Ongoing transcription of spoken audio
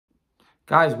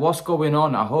Guys, what's going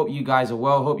on? I hope you guys are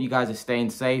well. Hope you guys are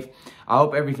staying safe. I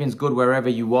hope everything's good wherever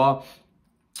you are.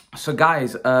 So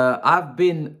guys,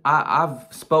 I've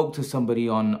spoke to somebody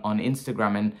on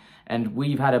Instagram and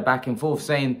we've had a back and forth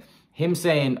saying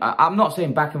I'm not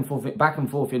saying back and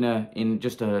forth in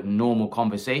just a normal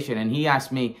conversation. And he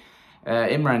asked me,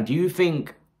 Imran, do you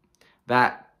think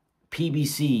that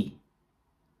PBC,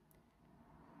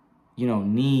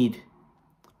 need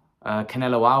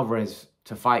Canelo Alvarez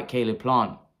to fight Caleb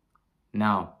Plant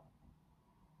now?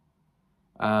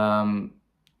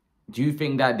 Do you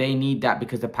think that they need that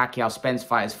because the Pacquiao-Spence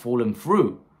fight has fallen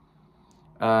through?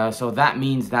 So that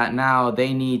means that now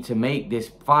they need to make this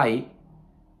fight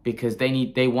because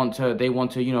they want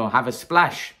to have a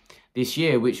splash this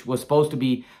year, which was supposed to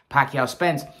be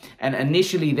Pacquiao-Spence. And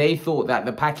initially they thought that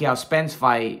the Pacquiao-Spence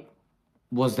fight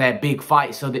was their big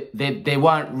fight, so they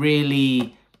weren't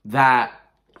really that.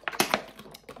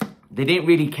 They didn't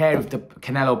really care if the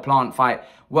Canelo Plant fight.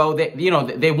 Well,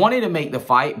 they wanted to make the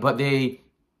fight, but they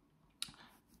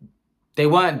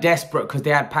weren't desperate because they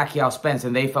had Pacquiao-Spence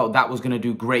and they felt that was going to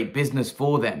do great business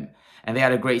for them. And they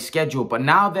had a great schedule. But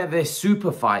now they're their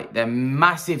super fight, their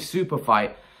massive super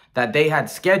fight that they had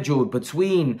scheduled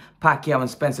between Pacquiao and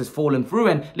Spence has fallen through.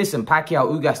 And listen,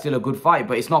 Pacquiao-Ugas still a good fight,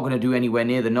 but it's not going to do anywhere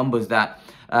near the numbers that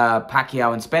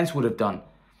Pacquiao and Spence would have done.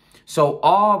 So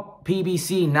are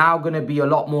PBC now going to be a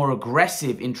lot more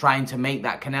aggressive in trying to make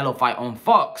that Canelo fight on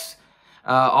Fox?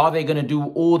 Are they going to do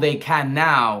all they can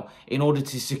now in order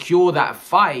to secure that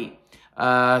fight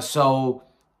so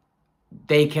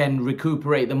they can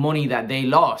recuperate the money that they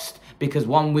lost? Because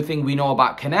one thing we know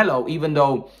about Canelo, even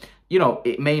though,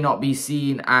 it may not be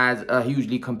seen as a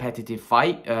hugely competitive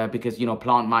fight because,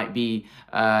 Plant might be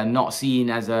not seen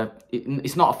as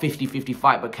it's not a 50-50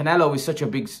 fight, but Canelo is such a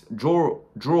big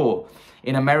draw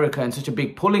in America and such a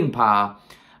big pulling power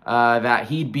that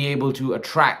he'd be able to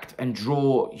attract and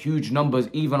draw huge numbers,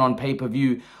 even on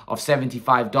pay-per-view of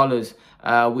 $75,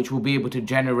 which will be able to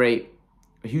generate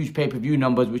huge pay-per-view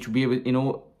numbers, which will be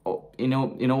able,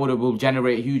 in order will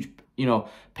generate huge,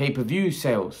 pay-per-view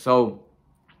sales. So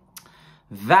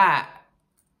that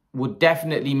would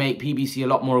definitely make PBC a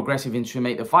lot more aggressive in to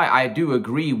make the fight. I do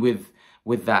agree with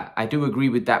that. I do agree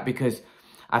with that because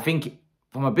I think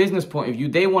from a business point of view,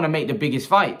 they want to make the biggest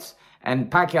fights.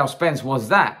 And Pacquiao-Spence was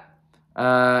that.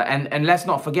 And let's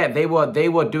not forget, they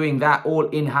were doing that all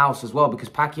in-house as well because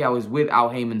Pacquiao is with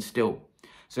Al Heyman still.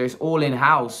 So it's all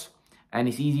in-house and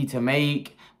it's easy to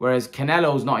make, whereas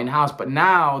Canelo's not in-house. But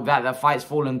now that the fight's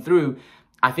fallen through,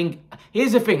 I think,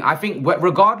 here's the thing. I think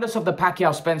regardless of the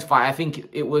Pacquiao-Spence fight, I think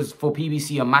it was for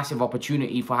PBC a massive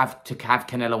opportunity to have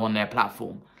Canelo on their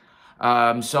platform.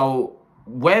 So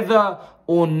whether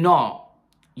or not,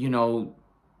 they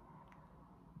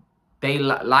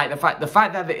like the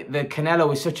fact that the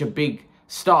Canelo is such a big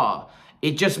star,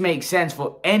 it just makes sense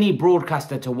for any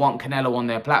broadcaster to want Canelo on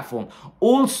their platform.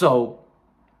 Also,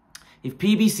 if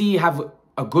PBC have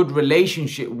a good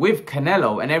relationship with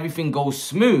Canelo and everything goes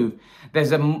smooth,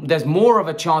 there's more of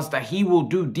a chance that he will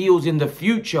do deals in the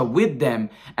future with them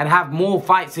and have more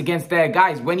fights against their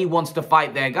guys when he wants to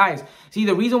fight their guys. See,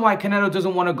 the reason why Canelo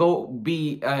doesn't want to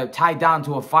be tied down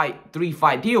to a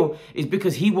 3-fight deal is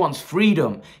because he wants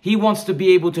freedom. He wants to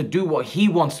be able to do what he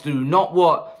wants to do, not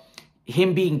what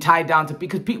him being tied down to.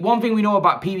 Because one thing we know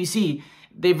about PBC,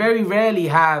 they very rarely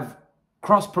have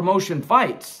cross-promotion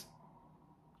fights.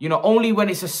 Only when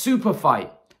it's a super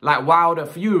fight, like Wilder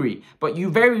Fury. But you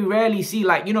very rarely see,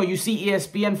 you see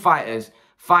ESPN fighters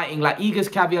fighting, like Igor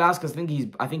Kavialaskas.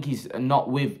 I think he's not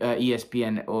with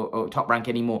ESPN or Top Rank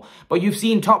anymore. But you've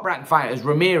seen Top Rank fighters,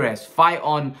 Ramirez, fight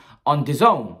on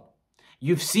DAZN.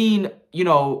 You've seen,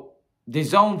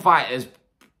 DAZN fighters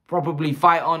probably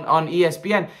fight on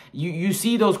ESPN. You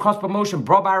see those cross-promotion.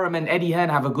 Bob Arum and Eddie Hearn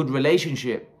have a good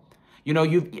relationship.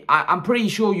 I'm pretty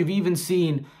sure you've even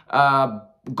seen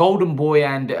Golden Boy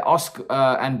and Oscar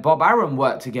and Bob Arum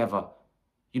work together.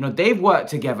 They've worked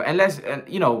together.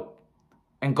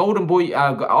 And Golden Boy,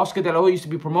 Oscar De La Hoya used to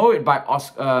be promoted by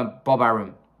Bob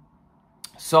Arum.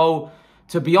 So,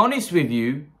 to be honest with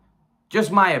you,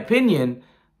 just my opinion,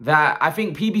 that I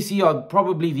think PBC are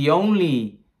probably the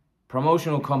only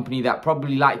promotional company that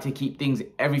probably like to keep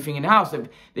everything in-house.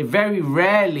 They very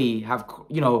rarely have,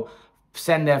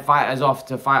 send their fighters off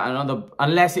to fight another,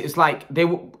 unless it's like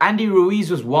Andy Ruiz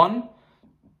was one,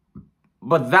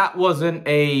 but that wasn't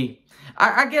I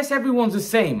guess everyone's the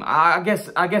same. I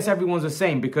guess everyone's the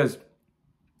same because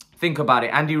think about it.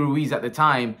 Andy Ruiz at the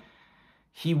time,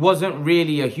 he wasn't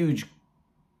really a huge,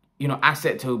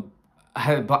 asset to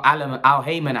Al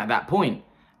Heyman at that point.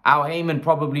 Al Heyman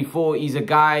probably thought he's a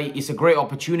guy, it's a great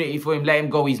opportunity for him, let him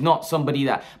go. He's not somebody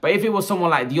that... But if it was someone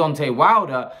like Deontay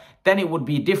Wilder, then it would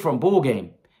be a different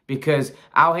ballgame. Because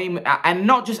Al Heyman, and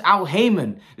not just Al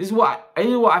Heyman, this is what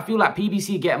I feel like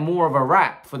PBC get more of a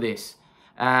rap for this.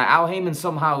 Al Heyman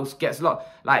somehow gets a lot...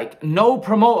 Like, no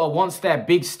promoter wants their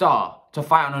big star to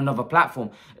fight on another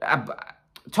platform.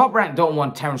 Top Rank don't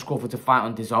want Terence Crawford to fight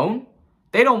on DAZN.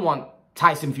 They don't want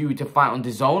Tyson Fury to fight on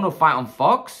DAZN or fight on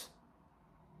Fox.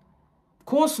 Of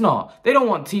course not. They don't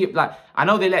want like, I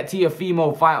know they let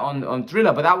Teofimo fight on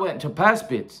Thriller, but that went to purse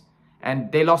bids.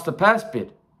 And they lost the purse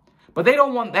bid. But they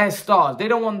don't want their stars. They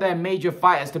don't want their major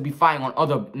fighters to be fighting on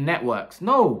other networks.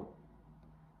 No.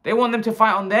 They want them to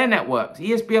fight on their networks.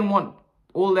 ESPN want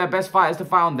all their best fighters to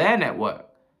fight on their network.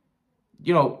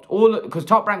 You know, because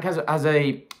Top Rank has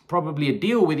probably a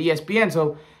deal with ESPN.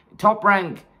 So Top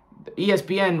Rank,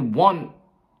 ESPN want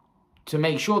to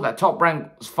make sure that Top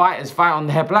Rank fighters fight on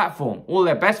their platform. All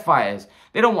their best fighters.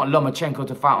 They don't want Lomachenko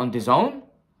to fight on DAZN.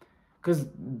 Because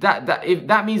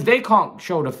that means they can't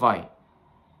show the fight.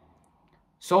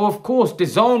 So, of course,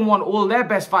 DAZN want all their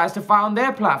best fighters to fight on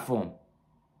their platform.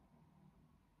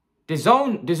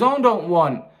 DAZN don't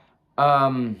want...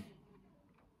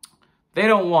 they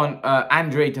don't want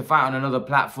Andre to fight on another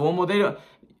platform. Or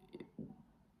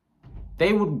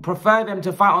they would prefer them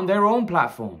to fight on their own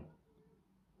platform.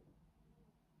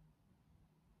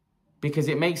 Because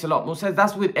it makes a lot more sense.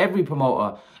 That's with every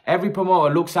promoter. Every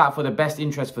promoter looks out for the best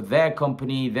interest for their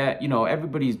company. You know,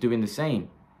 everybody's doing the same.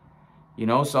 You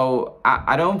know, so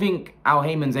I don't think Al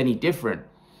Heyman's any different.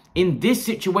 In this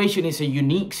situation, it's a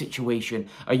unique situation.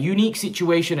 A unique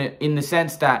situation in the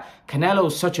sense that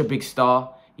Canelo's such a big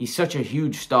star. He's such a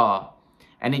huge star.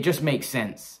 And it just makes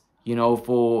sense, you know,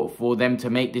 for them to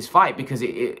make this fight. Because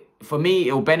for me,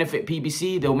 it'll benefit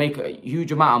PBC. They'll make a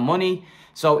huge amount of money.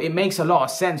 So it makes a lot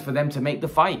of sense for them to make the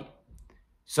fight.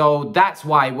 So that's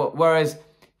why. Whereas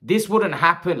this wouldn't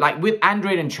happen. Like with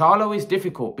Andrade and Charlo, it's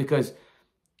difficult. Because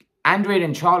Andrade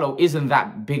and Charlo isn't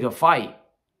that big a fight.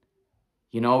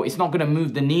 You know, it's not going to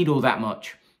move the needle that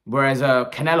much. Whereas a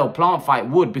Canelo Plant fight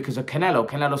would, because of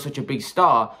Canelo's such a big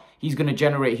star, he's going to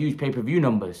generate huge pay-per-view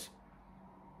numbers.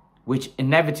 Which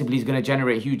inevitably is going to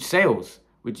generate huge sales.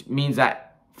 Which means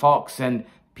that Fox and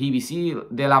PBC,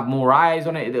 they'll have more eyes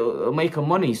on it. It'll make them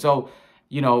money. So,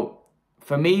 you know,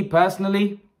 for me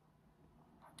personally,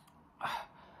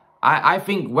 I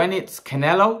think when it's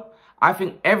Canelo, I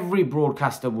think every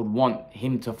broadcaster would want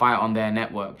him to fight on their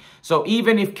network. So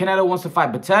even if Canelo wants to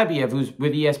fight Beterbiev, who's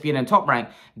with ESPN and Top Rank,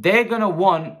 they're gonna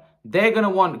want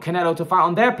Canelo to fight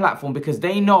on their platform because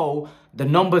they know the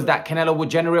numbers that Canelo would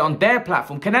generate on their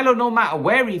platform. Canelo, no matter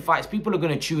where he fights, people are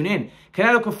gonna tune in.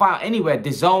 Canelo could fight anywhere,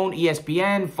 DAZN,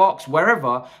 ESPN, Fox,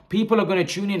 wherever. People are gonna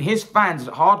tune in. His fans,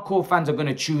 hardcore fans, are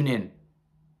gonna tune in.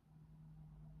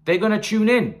 They're gonna tune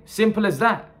in. Simple as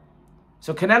that.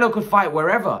 So Canelo could fight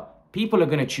wherever. People are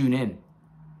going to tune in.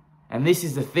 And this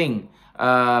is the thing.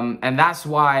 And that's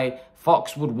why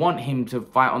Fox would want him to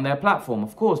fight on their platform,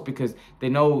 of course, because they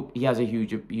know he's a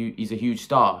huge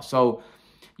star. So,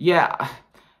 yeah,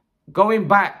 going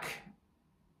back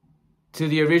to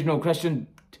the original question,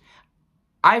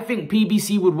 I think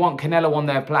PBC would want Canelo on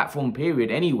their platform,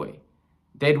 period, anyway.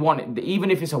 They'd want it,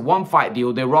 even if it's a one-fight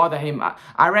deal, they'd rather him...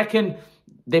 I reckon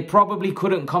they probably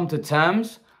couldn't come to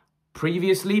terms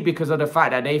previously because of the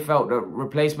fact that they felt the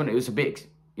replacement, it was a bit,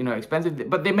 you know, expensive.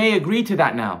 But they may agree to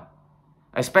that now.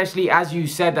 Especially as you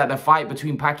said that the fight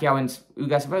between Pacquiao and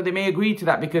Ugas, they may agree to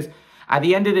that because at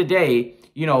the end of the day,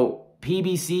 you know,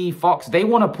 PBC, Fox, they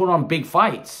want to put on big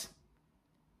fights.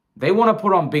 They want to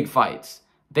put on big fights.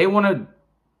 They want to,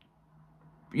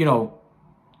 you know,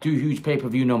 do huge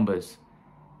pay-per-view numbers.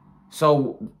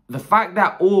 So the fact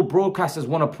that all broadcasters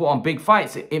want to put on big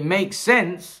fights, it makes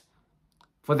sense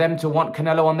for them to want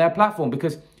Canelo on their platform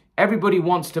because everybody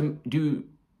wants to do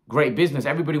great business.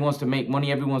 Everybody wants to make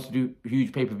money. Everyone wants to do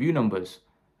huge pay-per-view numbers.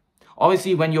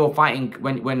 Obviously, when you're fighting,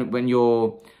 when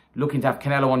you're looking to have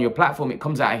Canelo on your platform, it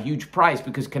comes at a huge price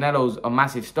because Canelo's a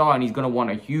massive star and he's going to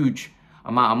want a huge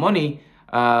amount of money.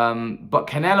 But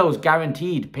Canelo's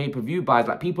guaranteed pay-per-view buys.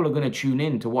 Like, people are going to tune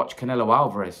in to watch Canelo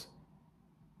Alvarez.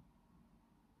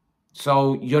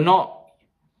 So you're not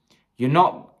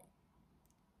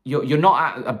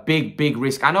at a big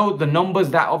risk. I know the numbers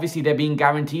that obviously they're being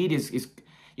guaranteed is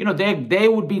you know, they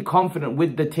would be confident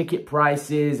with the ticket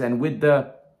prices and with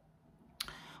the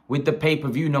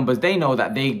pay-per-view numbers. They know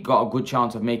that they got a good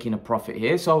chance of making a profit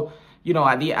here. So, you know,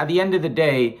 at the end of the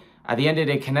day,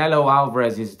 Canelo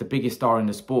Alvarez is the biggest star in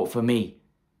the sport for me.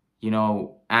 You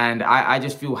know, and I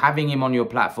just feel having him on your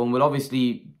platform will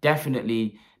obviously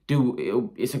definitely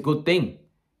it's a good thing.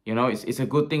 You know, it's a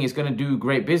good thing. It's going to do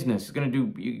great business. You're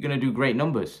going to do great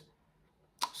numbers.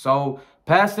 So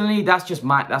personally, that's just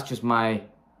my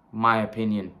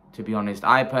opinion, to be honest.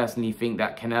 I personally think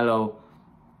that Canelo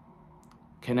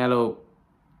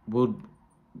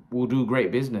will do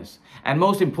great business. And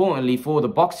most importantly, for the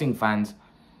boxing fans,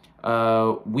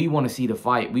 we want to see the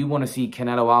fight. We want to see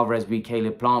Canelo Alvarez beat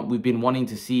Caleb Plant. We've been wanting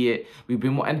to see it.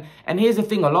 And here's the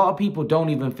thing: a lot of people don't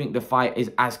even think the fight is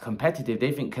as competitive.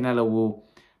 They think Canelo will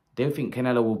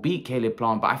beat Caleb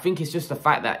Plant. But I think it's just the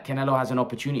fact that Canelo has an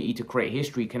opportunity to create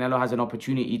history. Canelo has an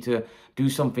opportunity to do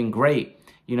something great,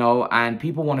 you know, and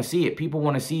people want to see it. People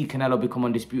want to see Canelo become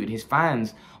undisputed. His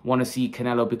fans want to see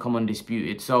Canelo become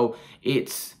undisputed. So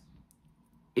it's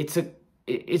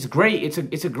great.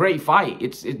 It's a great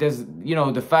fight. There's, you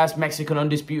know, the first Mexican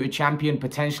undisputed champion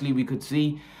potentially we could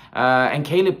see, and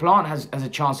Caleb Plant has a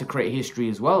chance to create history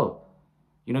as well.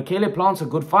 You know, Caleb Plant's a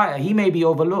good fighter. He may be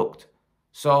overlooked.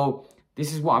 So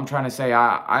this is what I'm trying to say.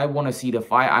 I want to see the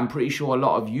fight. I'm pretty sure a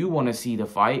lot of you want to see the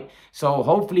fight. So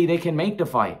hopefully they can make the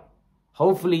fight.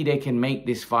 Hopefully they can make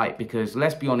this fight, because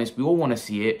let's be honest, we all want to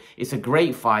see it. It's a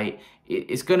great fight.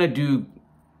 It's gonna do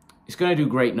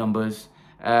great numbers.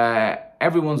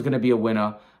 Everyone's gonna be a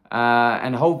winner,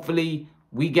 and hopefully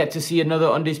we get to see another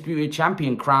undisputed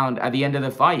champion crowned at the end of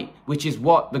the fight, which is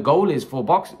what the goal is for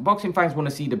boxing fans. Want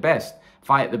to see the best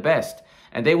fight the best,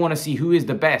 and they want to see who is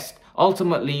the best.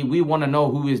 Ultimately, we want to know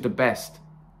who is the best.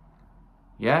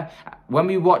 Yeah, when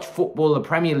we watch football, the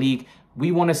Premier League,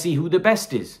 we want to see who the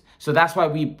best is. So that's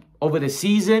why over the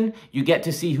season, you get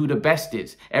to see who the best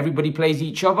is. Everybody plays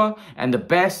each other, and the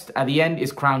best at the end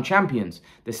is crowned champions.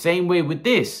 The same way with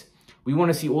this, we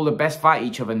want to see all the best fight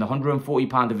each other in the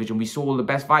 140-pound division. We saw all the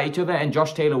best fight each other, and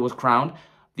Josh Taylor was crowned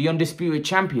the undisputed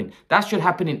champion. That should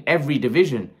happen in every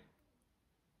division.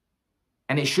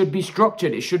 And it should be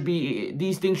structured. It should be,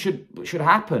 these things should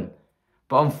happen.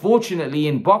 But unfortunately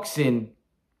in boxing,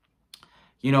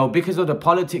 you know, because of the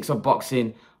politics of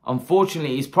boxing,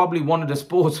 unfortunately, it's probably one of the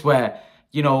sports where,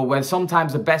 you know, where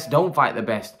sometimes the best don't fight the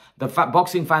best.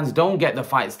 Boxing fans don't get the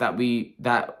fights that we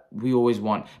always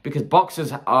want, because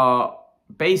boxers are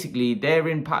basically, they're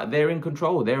in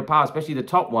control. They're in power, especially the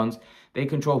top ones. They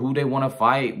control who they want to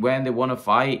fight, when they want to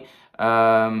fight.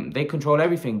 They control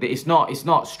everything. It's not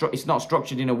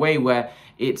structured in a way where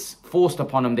it's forced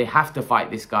upon them. They have to fight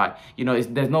this guy. You know,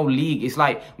 there's no league. It's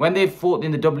like when they fought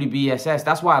in the WBSS.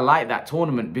 That's why I like that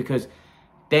tournament, because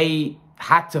they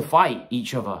had to fight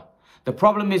each other. The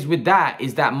problem is with that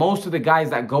is that most of the guys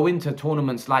that go into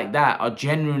tournaments like that are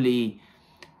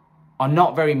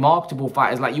not very marketable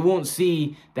fighters. Like, you won't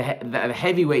see the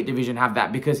heavyweight division have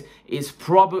that, because it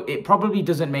probably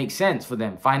doesn't make sense for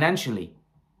them financially.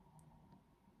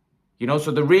 You know,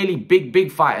 so the really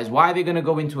big fighters, why are they going to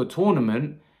go into a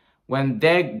tournament when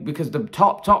because the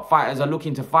top fighters are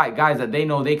looking to fight guys that they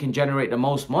know they can generate the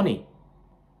most money.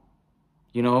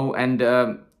 You know, and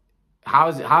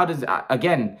how does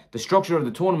again, the structure of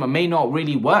the tournament may not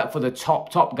really work for the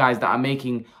top guys that are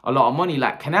making a lot of money.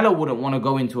 Like Canelo wouldn't want to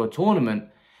go into a tournament,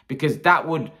 because that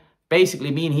would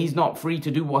basically mean he's not free to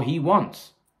do what he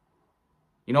wants.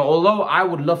 You know, although I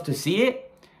would love to see it,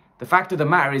 the fact of the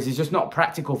matter is, it's just not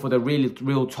practical for the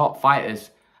real top fighters,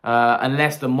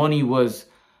 unless the money was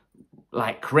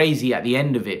like crazy at the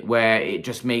end of it, where it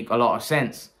just make a lot of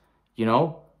sense. You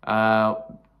know,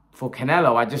 for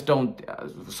Canelo, I just don't,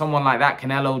 someone like that,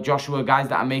 Canelo, Joshua, guys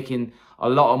that are making a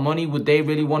lot of money, would they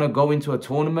really want to go into a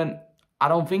tournament? I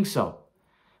don't think so.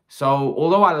 So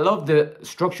although I love the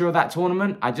structure of that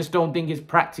tournament, I just don't think it's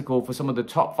practical for some of the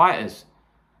top fighters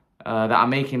that are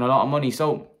making a lot of money.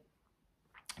 So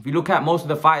if you look at most of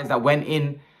the fighters that went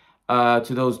in to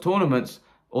those tournaments,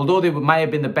 although they might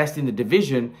have been the best in the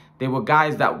division, they were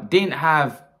guys that didn't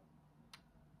have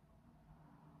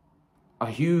a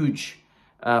huge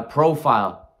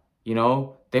profile. You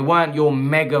know, they weren't your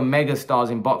mega stars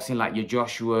in boxing, like your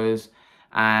Joshuas,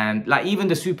 and like even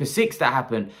the Super 6 that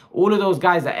happened. All of those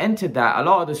guys that entered that, a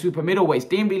lot of the super middleweights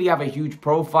didn't really have a huge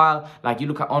profile. Like you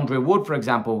look at Andre Wood, for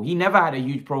example, he never had a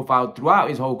huge profile throughout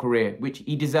his whole career, which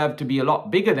he deserved to be a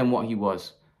lot bigger than what he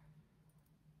was.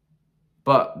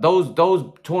 But those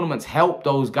tournaments helped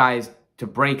those guys to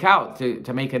break out,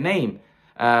 to make a name.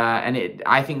 And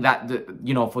I think that,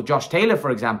 you know, for Josh Taylor,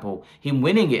 for example, him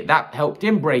winning it, that helped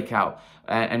him break out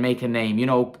and make a name. You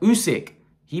know, Usyk,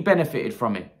 he benefited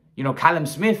from it. You know, Callum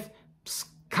Smith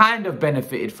kind of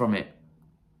benefited from it.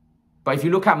 But if you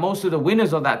look at most of the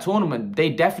winners of that tournament, they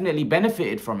definitely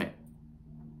benefited from it.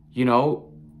 You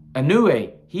know,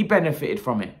 Inoue, he benefited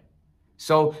from it.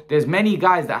 So there's many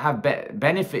guys that have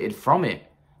benefited from it.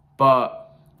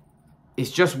 But It's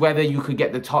just whether you could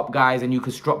get the top guys and you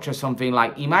could structure something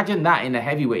like, imagine that in the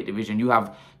heavyweight division. You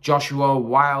have Joshua,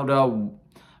 Wilder,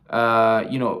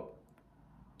 you know,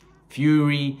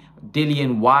 Fury,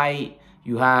 Dillian White.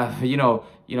 You have, you know,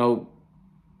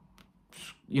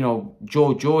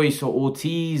 Joe Joyce or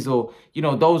Ortiz, or, you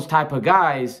know, those type of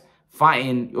guys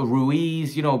fighting, or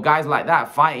Ruiz, you know, guys like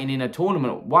that fighting in a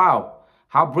tournament. Wow,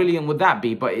 how brilliant would that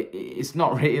be? But it's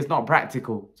not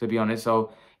practical, to be honest.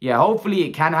 So yeah, hopefully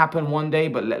it can happen one day,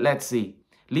 but let's see.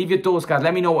 Leave your thoughts, guys.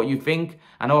 Let me know what you think.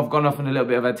 I know I've gone off on a little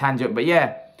bit of a tangent, but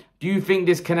yeah, do you think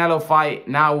this Canelo fight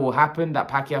now will happen, that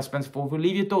Pacquiao-Spencer fought?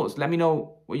 Leave your thoughts. Let me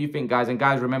know what you think, guys. And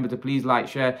guys, remember to please like,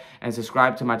 share, and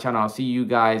subscribe to my channel. I'll see you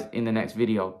guys in the next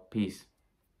video. Peace.